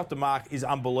pace off the mark is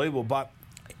unbelievable. But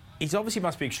he obviously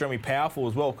must be extremely powerful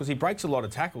as well because he breaks a lot of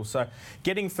tackles. So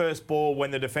getting first ball when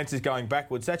the defence is going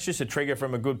backwards, that's just a trigger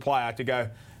from a good player to go,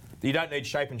 you don't need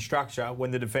shape and structure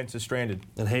when the defence is stranded.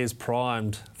 And he is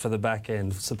primed for the back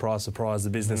end. Surprise, surprise,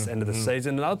 the business end of the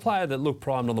season. Another player that looked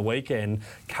primed on the weekend,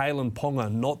 Kalen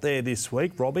Ponga, not there this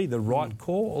week. Robbie, the right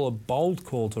call or a bold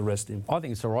call to rest him? I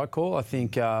think it's the right call. I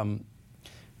think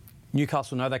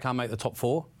Newcastle know they can't make the top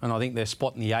 4, and I think their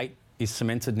spot in the 8 is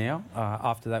cemented now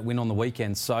after that win on the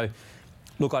weekend. So,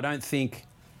 look, I don't think,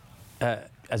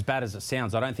 as bad as it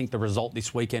sounds, I don't think the result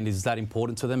this weekend is that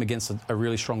important to them against a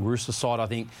really strong Roosters side. I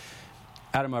think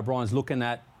Adam O'Brien's looking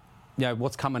at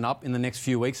what's coming up in the next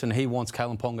few weeks, and he wants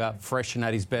Kalen Ponga fresh and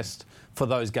at his best for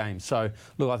those games. So,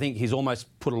 look, I think he's almost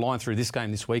put a line through this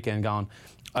game this weekend going,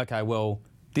 OK, well,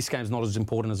 this game's not as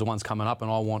important as the ones coming up,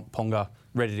 and I want Ponga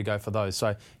ready to go for those.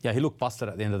 So, he looked busted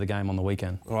at the end of the game on the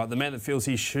weekend. All right, the man that fills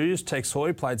his shoes, Tex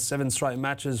Hoy, played 7 straight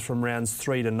matches from rounds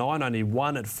 3 to 9, only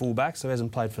 1 at fullback, so he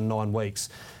hasn't played for 9 weeks.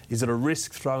 Is it a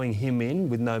risk throwing him in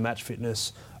with no match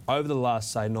fitness over the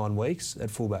last, say, 9 weeks at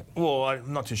fullback? Well,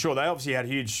 I'm not too sure. They obviously had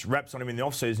huge raps on him in the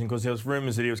off-season because there was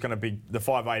rumours that he was going to be the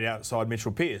 5'8" outside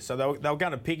Mitchell Pearce. So they were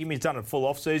going to pick him. He's done a full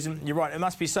off-season. You're right. It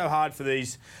must be so hard for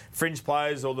these fringe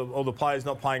players or the players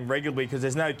not playing regularly because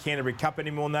there's no Canterbury Cup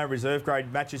anymore, no reserve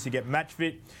grade matches to get match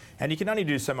fit. And you can only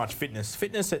do so much fitness.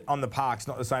 Fitness on the park's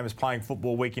not the same as playing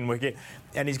football week in, week out.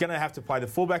 And he's going to have to play the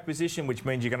fullback position, which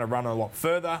means you're going to run a lot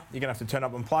further. You're going to have to turn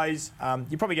up on plays.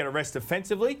 You probably get a rest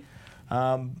defensively.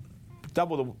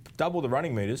 Double the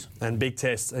running metres. And big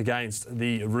test against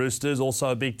the Roosters. Also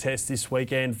a big test this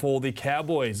weekend for the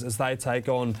Cowboys as they take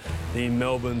on the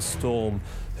Melbourne Storm,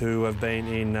 who have been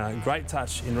in great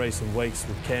touch in recent weeks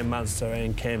with Cam Munster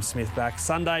and Cam Smith back.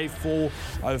 Sunday,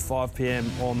 4:05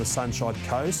 p.m. on the Sunshine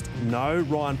Coast. No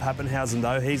Ryan Papenhuyzen,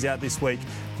 though. He's out this week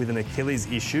with an Achilles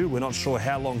issue. We're not sure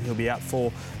how long he'll be out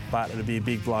for, but it'll be a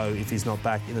big blow if he's not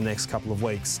back in the next couple of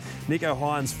weeks. Nico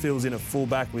Hines fills in at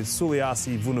fullback with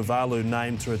Suliasi Vunivalu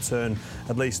named to return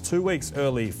at least 2 weeks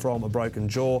early from a broken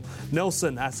jaw.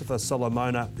 Nelson Asifa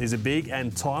Solomona is a big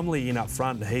and timely in up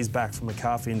front. He's back from a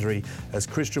calf injury as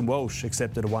Christian Welsh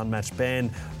accepted a one-match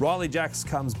ban. Riley Jacks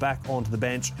comes back onto the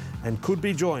bench and could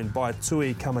be joined by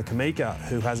Tui Kamakamika,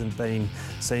 who hasn't been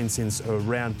seen since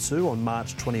round 2 on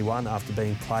March 21 after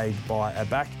being plagued by a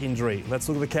back injury. Let's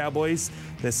look at the Cowboys.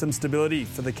 There's some stability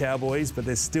for the Cowboys, but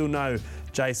there's still no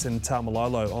Jason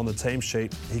Taumalolo on the team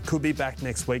sheet. He could be back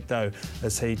next week, though,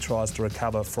 as he tries to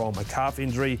recover from a calf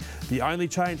injury. The only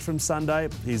change from Sunday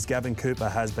is Gavin Cooper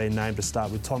has been named to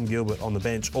start with Tom Gilbert on the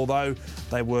bench, although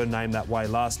they were named that way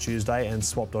last Tuesday and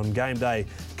swapped on game day.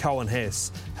 Cohen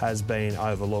Hess has been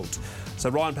overlooked. So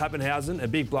Ryan Papenhuyzen, a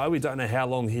big blow. We don't know how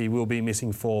long he will be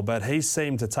missing for, but he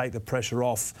seemed to take the pressure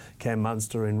off Cam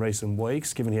Munster in recent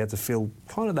weeks, given he had to fill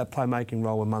kind of that playmaking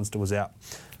role when Munster was out.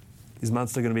 Is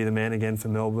Munster going to be the man again for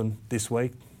Melbourne this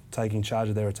week? taking charge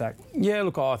of their attack? Yeah,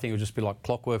 look, I think it would just be like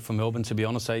clockwork for Melbourne, to be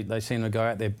honest. They seem to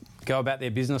go about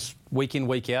their business week in,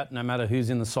 week out, no matter who's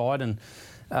in the side. And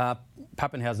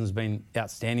Papenhuyzen's been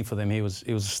outstanding for them. He was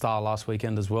a star last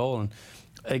weekend as well. And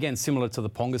again, similar to the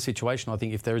Ponga situation, I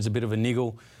think if there is a bit of a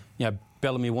niggle,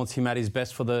 Bellamy wants him at his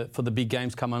best for the big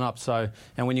games coming up. So,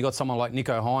 and when you got someone like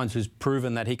Nicho Hynes who's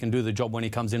proven that he can do the job when he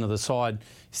comes into the side,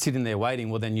 sitting there waiting,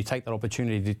 well then you take that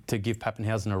opportunity to give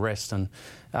Papenhuyzen a rest. And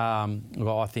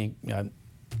I think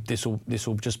this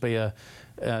will just be a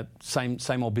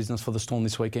same old business for the Storm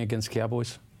this weekend against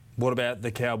Cowboys. What about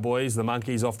the Cowboys? The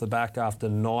Monkeys off the back after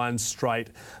 9 straight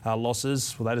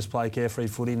losses. Will they just play carefree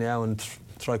footy now and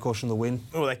throw caution to the wind?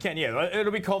 Well, they can, yeah.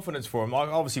 It'll be confidence for them.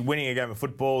 Obviously, winning a game of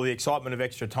football, the excitement of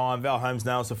extra time. Val Holmes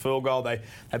nails the field goal. They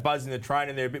buzz in the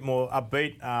training. They're a bit more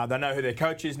upbeat. They know who their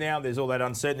coach is now. There's all that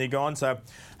uncertainty gone. So,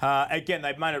 again,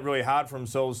 they've made it really hard for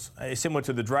themselves, similar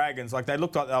to the Dragons. Like, they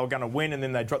looked like they were going to win, and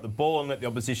then they dropped the ball and let the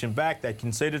opposition back. They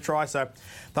conceded a try. So,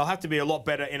 they'll have to be a lot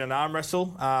better in an arm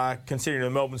wrestle, considering the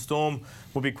Melbourne Storm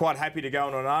will be quite happy to go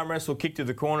on an arm wrestle, kick to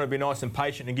the corner, be nice and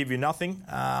patient and give you nothing.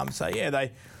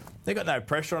 They've got no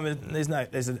pressure on them.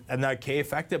 There's a no care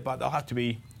factor, but they'll have to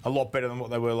be a lot better than what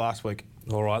they were last week.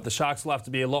 All right, the Sharks will have to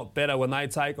be a lot better when they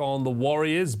take on the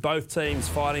Warriors. Both teams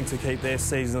fighting to keep their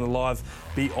season alive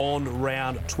beyond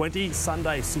round 20.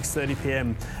 Sunday,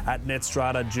 6:30pm at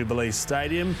Netstrata Jubilee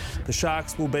Stadium. The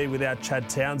Sharks will be without Chad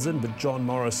Townsend, but John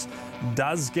Morris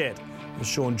does get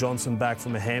Shaun Johnson back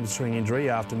from a hamstring injury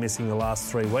after missing the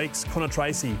last 3 weeks. Connor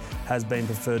Tracy has been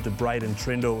preferred to Braden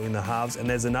Trindle in the halves, and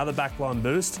there's another backline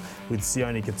boost with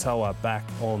Sione Katoa back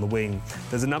on the wing.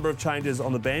 There's a number of changes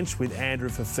on the bench with Andrew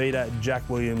Fafita, Jack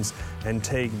Williams and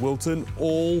Teague Wilton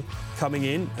all coming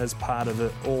in as part of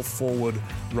the all-forward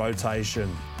rotation.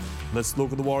 Let's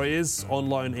look at the Warriors. On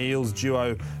loan Eels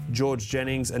duo George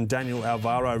Jennings and Daniel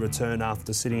Alvaro return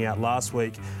after sitting out last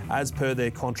week as per their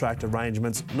contract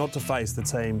arrangements not to face the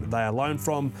team they are loaned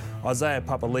from. Isaiah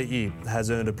Papali'i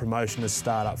has earned a promotion to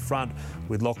start up front,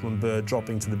 with Lachlan Bird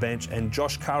dropping to the bench and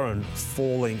Josh Curran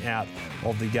falling out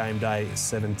of the game day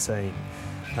 17.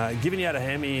 Given he had a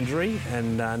hammy injury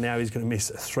and now he's going to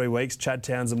miss 3 weeks, Chad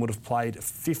Townsend would have played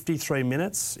 53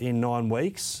 minutes in 9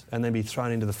 weeks and then be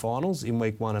thrown into the finals in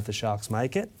week 1 if the Sharks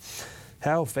make it.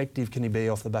 How effective can he be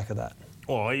off the back of that?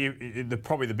 Well,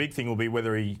 probably the big thing will be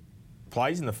whether he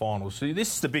plays in the finals. So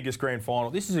this is the biggest grand final.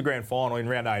 This is a grand final in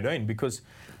round 18 because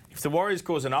if the Warriors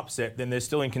cause an upset, then they're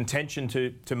still in contention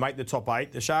to make the top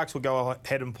 8. The Sharks will go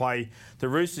ahead and play the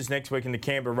Roosters next week and the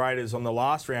Canberra Raiders on the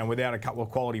last round without a couple of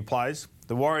quality players.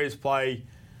 The Warriors play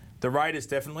the Raiders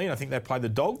definitely, and I think they play the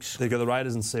Dogs. They've got the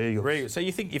Raiders and Sea Eagles. So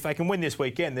you think if they can win this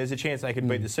weekend, there's a chance they could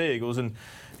beat the Sea Eagles, and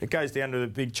it goes down to the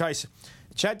big chase.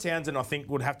 Chad Townsend, I think,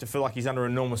 would have to feel like he's under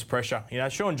enormous pressure.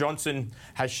 Shaun Johnson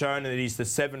has shown that he's the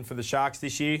 7 for the Sharks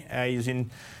this year.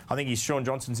 I think Shaun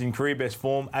Johnson's in career best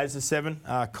form as the 7.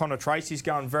 Connor Tracy's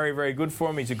going very, very good for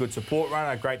him. He's a good support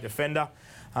runner, a great defender.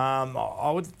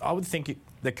 I would think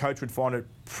the coach would find it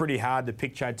pretty hard to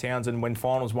pick Chad Townsend when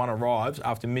Finals 1 arrives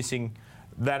after missing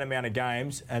that amount of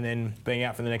games and then being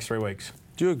out for the next 3 weeks.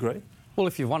 Do you agree? Well,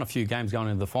 if you've won a few games going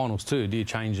into the finals too, do you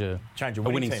change a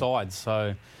winning side?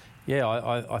 So, yeah,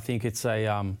 I think it's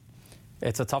a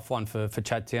tough one for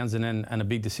Chad Townsend and a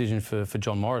big decision for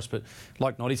John Morris. But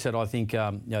like Noddy said, I think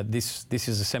this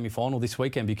is a semi-final this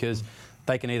weekend because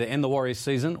they can either end the Warriors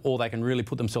season or they can really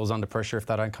put themselves under pressure if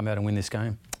they don't come out and win this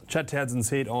game. Chad Townsend's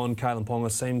hit on Kalyn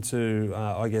Ponga seemed to,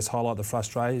 highlight the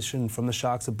frustration from the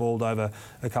Sharks that balled over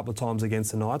a couple of times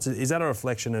against the Knights. Is that a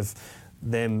reflection of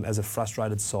them as a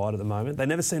frustrated side at the moment? They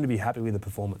never seem to be happy with the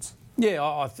performance. Yeah,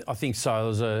 I think so. It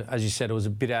was as you said, it was a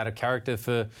bit out of character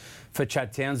for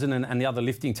Chad Townsend, and the other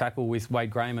lifting tackle with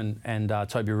Wade Graham and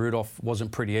Toby Rudolph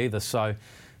wasn't pretty either. So,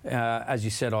 as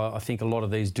you said, I think a lot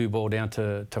of these do boil down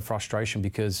to frustration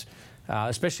because,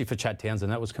 especially for Chad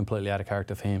Townsend, that was completely out of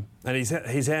character for him. And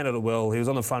he's handled it well. He was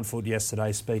on the front foot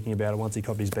yesterday speaking about it once he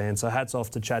copped his ban. So hats off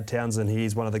to Chad Townsend.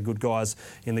 He's one of the good guys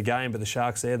in the game. But the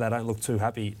Sharks there, they don't look too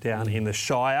happy down in the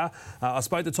Shire. I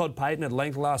spoke to Todd Payten at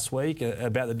length last week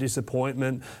about the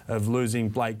disappointment of losing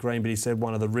Blake Green, but he said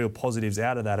one of the real positives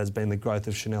out of that has been the growth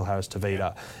of Chanel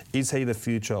Harris-Tavita. Is he the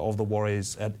future of the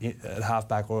Warriors at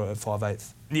halfback or at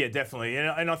 5/8? Yeah, definitely.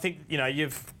 And I think,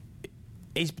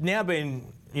 he's now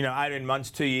been 18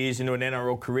 months, 2 years into an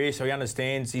NRL career, so he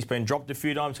understands he's been dropped a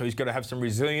few times, so he's got to have some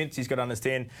resilience. He's got to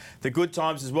understand the good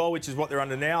times as well, which is what they're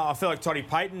under now. I feel like Toddy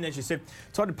Payten, as you said,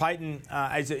 Toddy Payten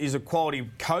is a quality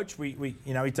coach.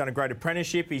 He's done a great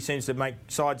apprenticeship. He seems to make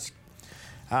sides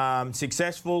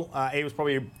successful. He was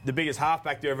probably the biggest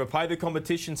halfback to ever play the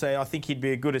competition, so I think he'd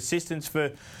be a good assistance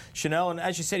for Chanel. And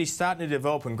as you said, he's starting to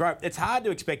develop and grow. It's hard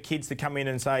to expect kids to come in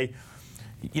and say,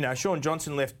 Shaun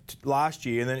Johnson left last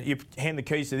year, and then you hand the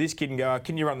keys to this kid and go,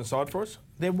 can you run the side for us?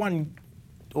 They're 1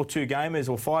 or 2 gamers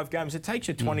or 5 games. It takes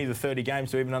you 20 to 30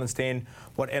 games to even understand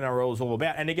what NRL is all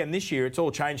about. And again, this year, it's all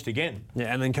changed again.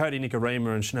 Yeah, and then Cody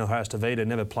Nikorima and Chanel Harris-Tavita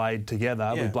never played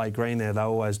together with Blake Green there. They're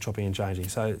always chopping and changing.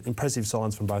 So impressive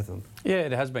signs from both of them. Yeah,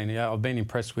 it has been. Yeah, I've been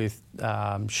impressed with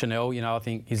Chanel. I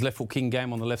think his left foot kicking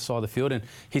game on the left side of the field and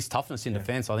his toughness in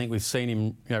defence. I think we've seen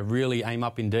him really aim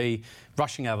up in D,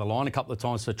 rushing out of the line a couple of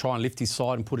times to try and lift his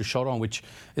side and put a shot on, which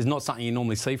is not something you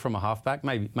normally see from a halfback.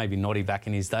 Maybe Noddy back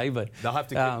in his day, but they have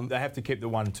to keep the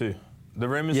 1-2. The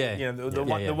rumours,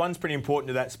 the one's pretty important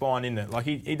to that spine, isn't it? Like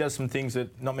he does some things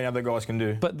that not many other guys can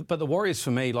do. But the Warriors,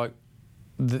 for me, like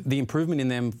the improvement in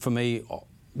them, for me,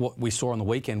 what we saw on the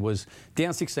weekend was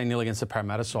down 16-0 against the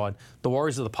Parramatta side. The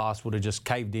Warriors of the past would have just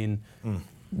caved in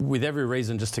with every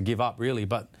reason just to give up, really.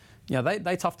 But they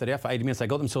toughed it out for 80 minutes. They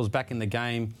got themselves back in the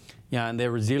game. And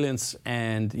their resilience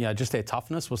and just their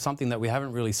toughness was something that we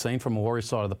haven't really seen from a Warriors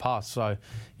side of the past. So,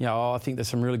 I think there's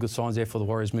some really good signs there for the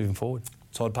Warriors moving forward.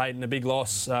 Todd Payton, a big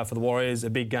loss for the Warriors, a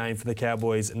big game for the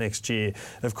Cowboys next year.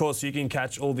 Of course, you can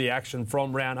catch all the action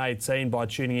from round 18 by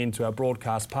tuning in to our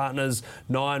broadcast partners,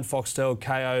 9, Foxtel,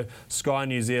 KO, Sky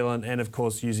New Zealand, and of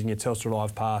course using your Telstra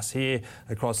Live Pass here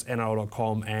across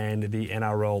NRL.com and the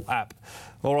NRL app.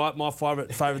 All right, my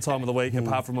favourite time of the week,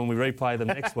 apart from when we replay them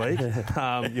next week,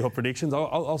 your predictions.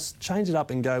 I'll change it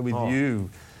up and go with you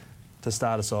to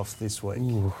start us off this week.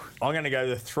 I'm going to go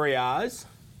the 3 R's.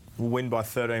 Will win by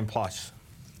 13 plus.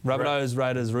 Rabbitohs,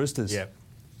 Raiders, Roosters. Yep.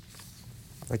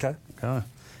 Okay. Go.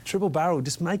 Triple barrel.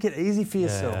 Just make it easy for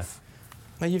yourself.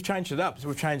 Now you've changed it up. So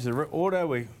we've changed the order.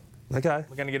 We're going to get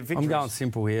a victory. I'm going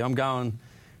simple here. I'm going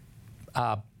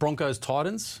Broncos,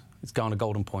 Titans. It's going to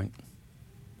Golden Point.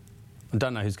 I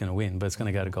don't know who's going to win, but it's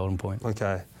going to go to Golden Point.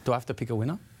 Okay. Do I have to pick a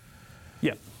winner?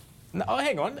 Yep. No,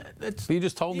 hang on. You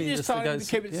just told me just to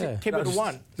keep it to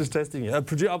 1. Just testing you. I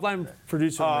blame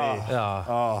producer on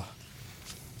me.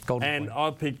 Golden and Point.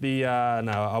 I picked the...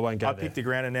 no, I won't go I there. picked the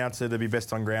ground announcer to be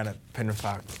best on ground at Penrith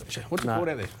Park. What's it called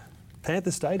out there?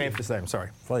 Panther Stadium. Panther Stadium, sorry.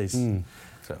 Please.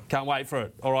 So. Can't wait for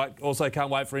it. All right. Also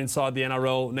can't wait for Inside the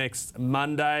NRL next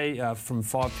Monday from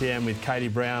 5 p.m. with Katie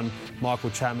Brown, Michael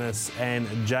Chamis and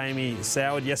Jamie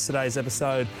Soward. Yesterday's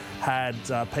episode had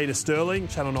Peter Sterling,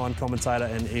 Channel 9 commentator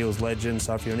and Eels legend.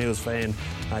 So if you're an Eels fan,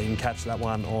 you can catch that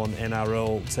one on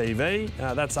NRL TV.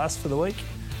 That's us for the week.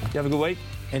 You have a good week.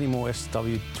 Any more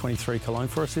SW23 cologne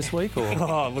for us this week? Or?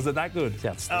 Oh, was it that good? It's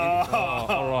outstanding.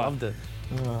 All right. Loved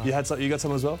it. You got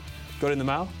some as well? Got it in the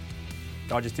mail?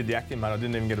 I just did the acting, mate. I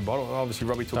didn't even get a bottle. Obviously,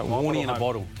 Robbie took my Warnie in a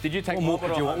bottle. Did you take what more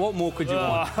could you want? What more could you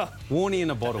want? Warnie in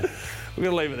a bottle. We're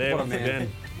going to leave it there. What a man.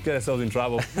 Get ourselves in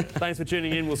trouble. Thanks for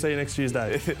tuning in. We'll see you next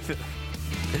Tuesday.